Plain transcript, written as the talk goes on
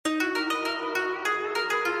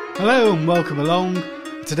Hello and welcome along.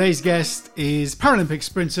 Today's guest is Paralympic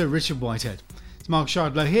sprinter Richard Whitehead. It's Mark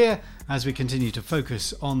Shardlow here as we continue to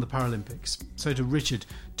focus on the Paralympics. So to Richard,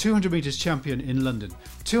 200 metres champion in London,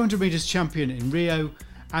 200 metres champion in Rio,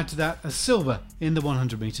 add to that a silver in the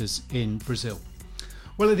 100 metres in Brazil.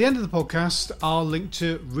 Well, at the end of the podcast, I'll link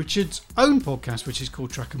to Richard's own podcast, which is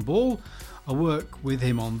called Track and Ball. I work with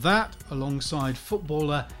him on that alongside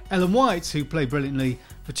footballer Ellen White, who played brilliantly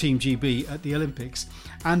for Team GB at the Olympics.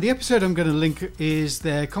 And the episode I'm going to link is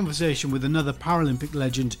their conversation with another Paralympic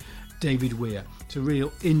legend, David Weir. It's a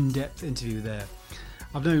real in-depth interview there.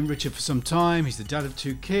 I've known Richard for some time. He's the dad of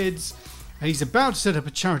 2 kids. He's about to set up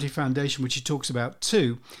a charity foundation, which he talks about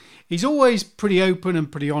too. He's always pretty open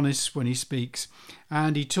and pretty honest when he speaks.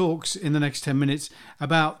 And he talks in the next 10 minutes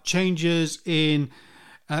about changes in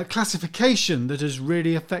classification that has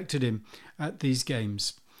really affected him at these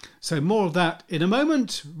games. So more of that in a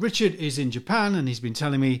moment. Richard is in Japan and he's been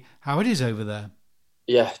telling me how it is over there.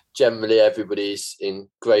 Yeah, generally everybody's in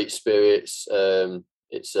great spirits.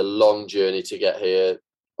 It's a long journey to get here,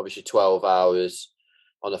 obviously 12 hours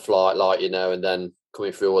on a flight, and then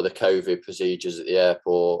coming through all the COVID procedures at the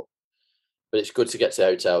airport. But it's good to get to the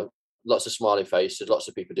hotel. Lots of smiling faces, lots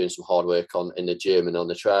of people doing some hard work in the gym and on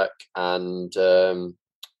the track. And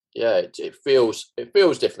it feels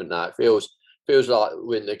different now. It feels like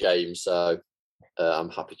we're in the game. So I'm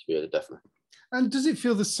happy to be here, definitely. And does it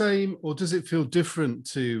feel the same or does it feel different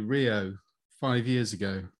to Rio 5 years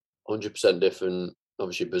ago? 100% different.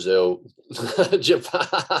 Obviously Brazil,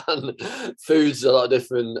 Japan, food's a lot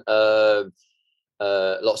different, a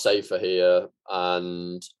lot safer here.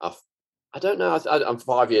 And I don't know, I'm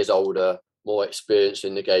 5 years older, more experienced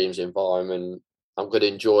in the games environment. I'm going to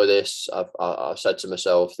enjoy this. I've said to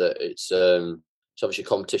myself that it's obviously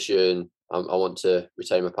competition. I want to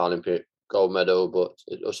retain my Paralympic gold medal, but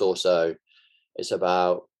it's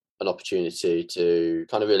about an opportunity to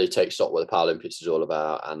kind of really take stock what the Paralympics is all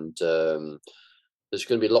about. And there's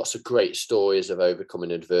going to be lots of great stories of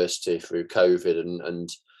overcoming adversity through COVID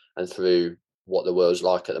and through what the world's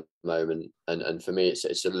like at the moment. And for me,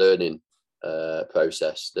 it's a learning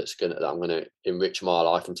process that I'm going to enrich my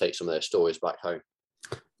life and take some of those stories back home.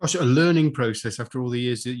 Gosh, a learning process after all the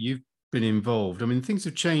years that you've been involved. I mean, things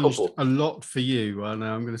have changed a lot for you. Well,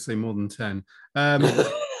 now I'm going to say more than 10.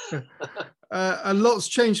 A lot's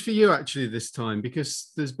changed for you actually this time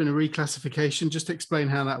because there's been a reclassification. Just explain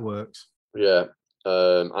how that works. Yeah,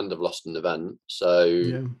 and I've lost an event.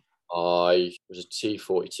 So I was a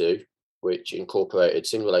T42, which incorporated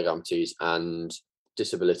single leg amputees and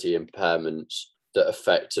disability impairments that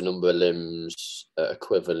affect a number of limbs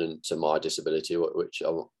equivalent to my disability, which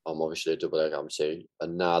I'm obviously a double leg amputee.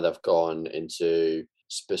 And now they've gone into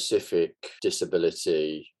specific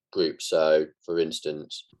disability groups. So, for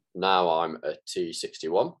instance, now I'm a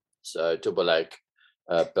T61, so double leg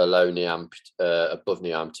above knee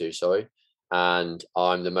amputee, and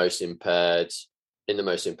I'm the most impaired in the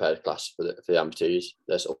most impaired class for the amputees.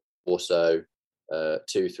 There's also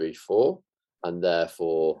 2, 3, 4. And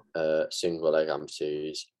therefore single leg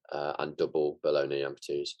amputees and double below knee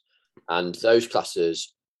amputees. And those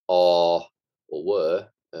classes were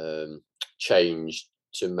changed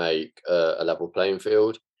to make a level playing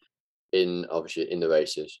field in the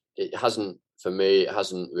races. It hasn't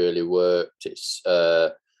really worked. It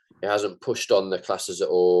hasn't pushed on the classes at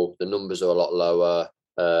all. The numbers are a lot lower.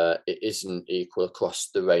 It isn't equal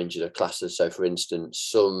across the range of the classes. So for instance,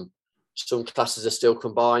 some classes are still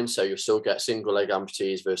combined, so you'll still get single leg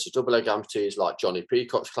amputees versus double leg amputees, like Johnny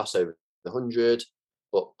Peacock's class over the 100.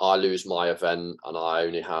 But I lose my event and I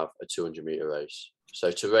only have a 200 metre race.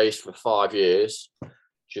 So to race for 5 years,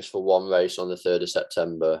 just for one race on the 3rd of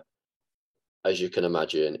September, as you can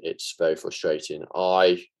imagine, it's very frustrating.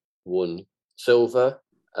 I won silver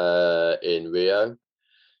in Rio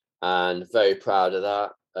and very proud of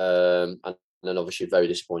that. And then obviously very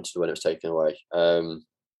disappointed when it was taken away.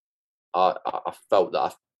 I felt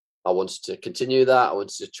that I wanted to continue that. I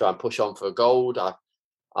wanted to try and push on for a gold. I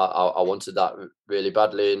wanted that really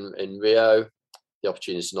badly in Rio. The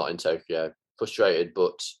opportunity is not in Tokyo. Frustrated,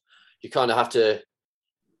 but you kind of have to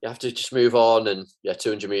just move on. And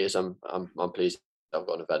 200 meters. I'm pleased I've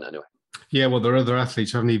got an event anyway. Yeah, well, there are other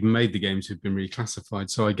athletes who haven't even made the games who've been reclassified.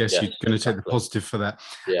 So I guess you're going to take the positive for that.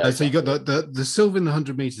 Yeah, so you got the silver in the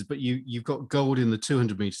 100 meters, but you've got gold in the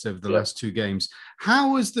 200 meters over the last 2 games.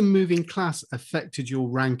 How has the moving class affected your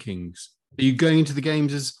rankings? Are you going into the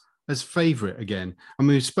games as favourite again? I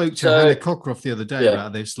mean, we spoke to Hannah Cockcroft the other day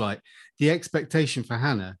about this. Like the expectation for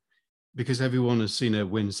Hannah, because everyone has seen her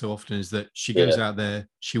win so often, is that she goes out there,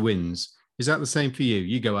 she wins. Is that the same for you?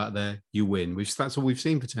 You go out there, you win. That's all we've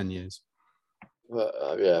seen for 10 years.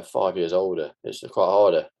 yeah, 5 years older. It's quite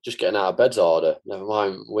harder. Just getting out of bed's harder. Never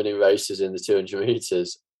mind winning races in the 200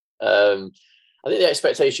 meters. I think the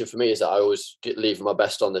expectation for me is that I always leave my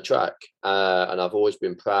best on the track, and I've always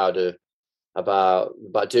been proud about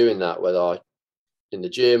doing that, whether in the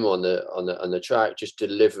gym or on the track, just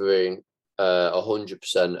delivering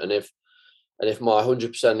 100%. And if my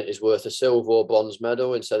 100% is worth a silver or bronze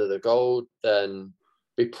medal instead of the gold, then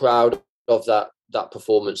be proud of that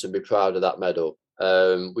performance and be proud of that medal.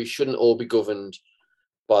 We shouldn't all be governed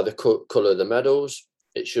by the colour of the medals.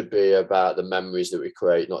 It should be about the memories that we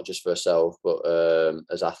create, not just for ourselves, but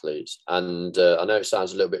as athletes. And I know it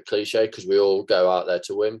sounds a little bit cliche because we all go out there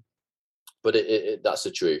to win, but that's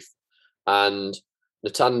the truth. And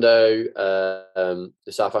Ntando,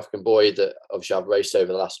 the South African boy that obviously I've raced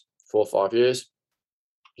over the last 4 or 5 years,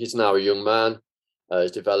 he's now a young man,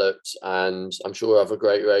 has developed, and I'm sure we'll have a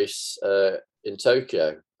great race in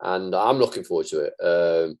Tokyo. And I'm looking forward to it.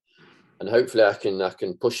 And hopefully I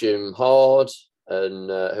can push him hard, and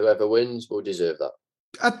whoever wins will deserve that.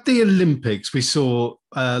 At the Olympics, we saw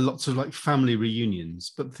lots of like family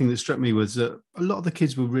reunions, but the thing that struck me was that a lot of the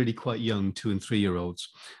kids were really quite young, 2 and 3 year olds.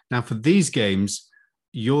 Now for these games,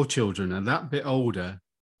 your children are that bit older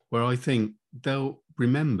where I think they'll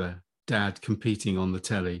remember Dad competing on the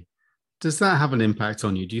telly. Does that have an impact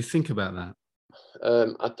on you? Do you think about that?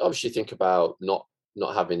 I obviously think about not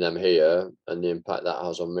having them here and the impact that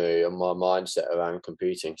has on me and my mindset around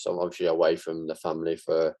competing. So I'm obviously away from the family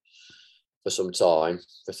for some time,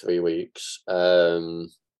 for 3 weeks. And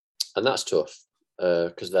that's tough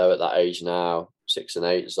because they're at that age now, 6 and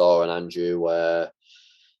 8, Zara and Andrew, where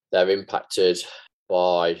they're impacted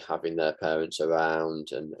by having their parents around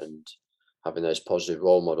and having those positive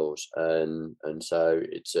role models. And so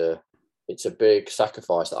it's a big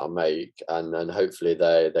sacrifice that I make, and hopefully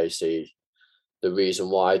they see the reason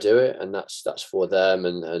why I do it, and that's for them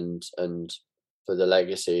and for the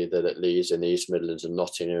legacy that it leaves in the East Midlands and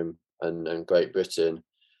Nottingham and Great Britain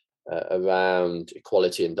around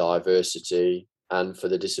equality and diversity, and for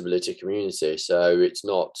the disability community. So it's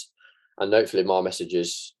not, and hopefully my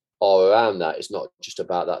messages are around that. It's not just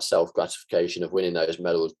about that self gratification of winning those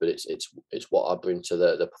medals, but it's what I bring to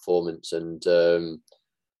the performance. And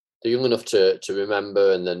they're young enough to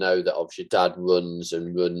remember, and they know that obviously Dad runs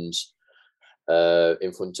in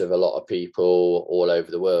front of a lot of people all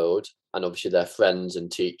over the world, and obviously their friends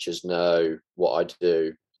and teachers know what I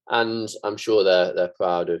do, and I'm sure they're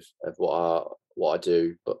proud of what I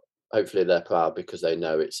do, but hopefully they're proud because they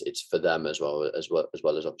know it's for them as well as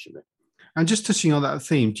obviously me. And just touching on that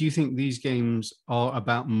theme, do you think these games are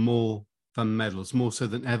about more than medals, more so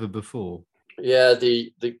than ever before? Yeah,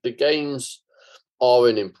 the games are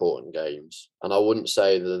important games, and I wouldn't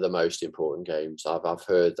say they're the most important games. I've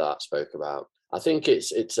heard that spoke about. I think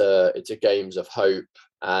it's a games of hope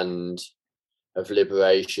and of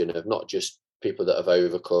liberation, of not just people that have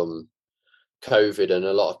overcome COVID, and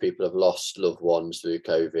a lot of people have lost loved ones through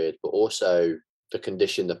COVID, but also the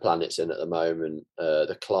condition the planet's in at the moment,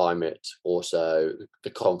 the climate, also the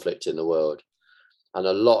conflict in the world. And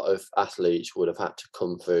a lot of athletes would have had to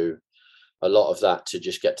come through a lot of that to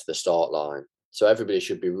just get to the start line. So everybody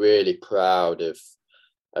should be really proud of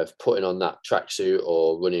putting on that tracksuit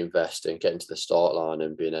or running vest and getting to the start line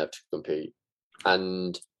and being able to compete.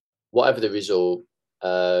 And whatever the result,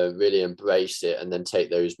 really embrace it, and then take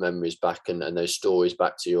those memories back and those stories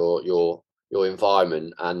back to your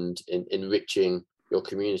environment and enriching your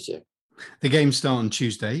community. The games start on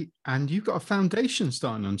Tuesday, and you've got a foundation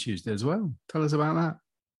starting on Tuesday as well. Tell us about that.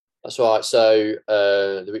 That's right. So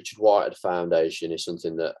the Richard Whitehead Foundation is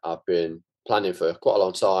something that I've been planning for quite a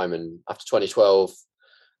long time, and after 2012,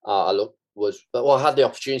 I had the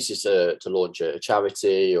opportunity to launch a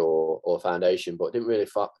charity or a foundation, but didn't really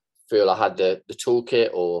feel I had the toolkit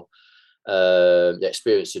or the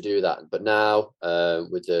experience to do that. But now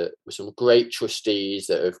with some great trustees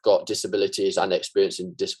that have got disabilities and experience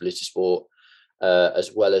in disability sport,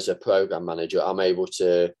 as well as a program manager, I'm able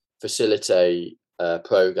to facilitate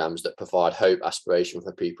programs that provide hope, aspiration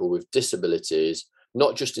for people with disabilities,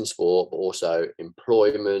 not just in sport, but also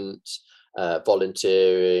employment,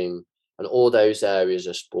 volunteering, and all those areas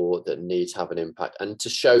of sport that need to have an impact, and to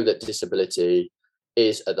show that disability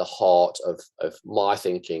is at the heart of my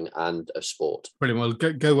thinking and of sport. Brilliant.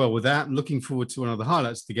 Well, go well with that. Looking forward to one of the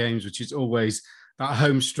highlights of the games, which is always that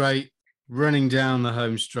home straight, running down the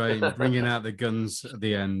home straight, bringing out the guns at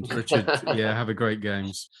the end. Richard, yeah, have a great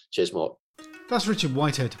games. Cheers, Mark. That's Richard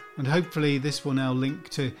Whitehead, and hopefully this will now link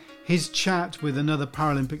to his chat with another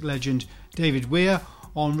Paralympic legend, David Weir,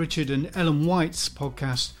 on Richard and Ellen White's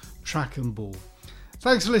podcast, Track and Ball.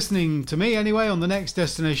 Thanks for listening to me anyway. On the next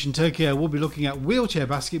Destination Tokyo, we'll be looking at wheelchair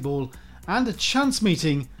basketball and a chance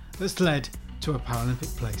meeting that's led to a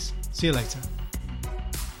Paralympic place. See you later.